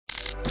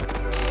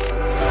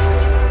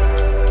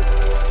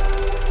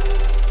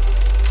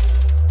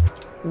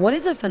What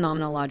is a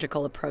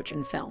phenomenological approach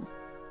in film?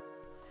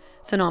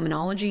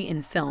 Phenomenology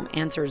in film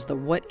answers the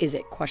 "what is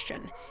it"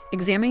 question,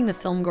 examining the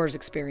filmgoer's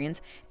experience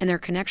and their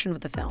connection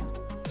with the film.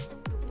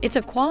 It's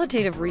a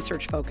qualitative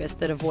research focus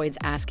that avoids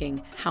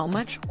asking how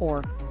much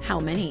or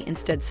how many,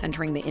 instead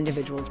centering the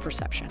individual's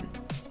perception.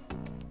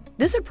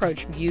 This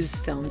approach views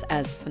films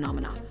as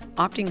phenomena,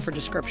 opting for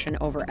description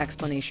over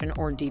explanation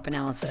or deep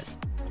analysis.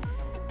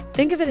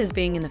 Think of it as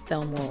being in the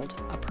film world,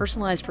 a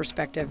personalized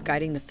perspective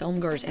guiding the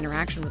filmgoer's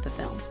interaction with the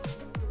film.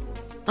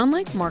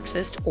 Unlike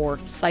Marxist or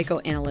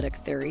psychoanalytic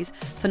theories,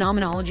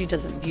 phenomenology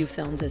doesn't view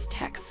films as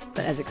texts,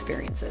 but as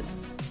experiences.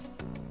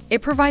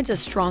 It provides a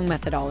strong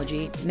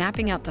methodology,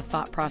 mapping out the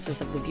thought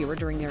process of the viewer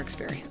during their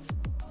experience.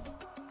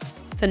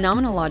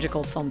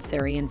 Phenomenological film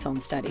theory and film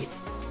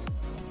studies.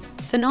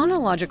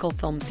 Phenomenological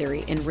film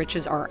theory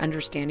enriches our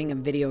understanding of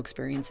video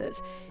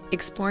experiences,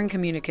 exploring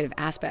communicative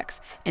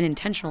aspects and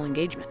intentional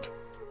engagement.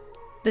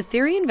 The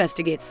theory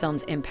investigates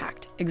film's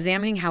impact,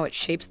 examining how it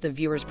shapes the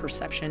viewer's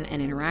perception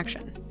and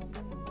interaction.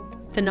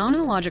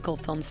 Phenomenological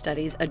film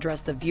studies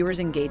address the viewer's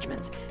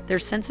engagements, their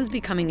senses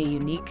becoming a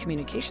unique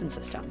communication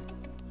system.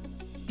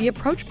 The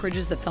approach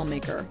bridges the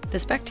filmmaker, the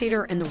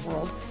spectator, and the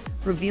world,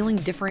 revealing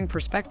differing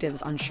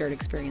perspectives on shared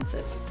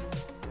experiences.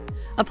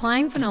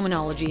 Applying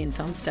phenomenology in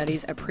film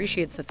studies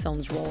appreciates the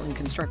film's role in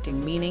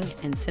constructing meaning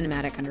and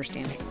cinematic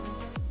understanding.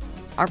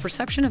 Our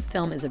perception of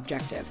film is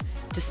objective,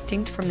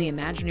 distinct from the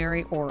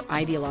imaginary or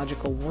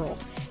ideological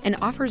world, and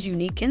offers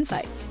unique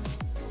insights.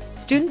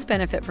 Students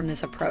benefit from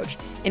this approach,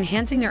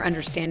 enhancing their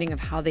understanding of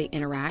how they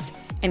interact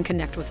and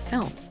connect with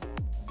films.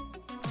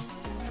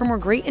 For more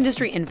great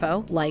industry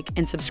info, like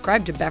and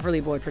subscribe to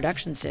Beverly Boy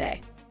Productions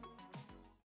today.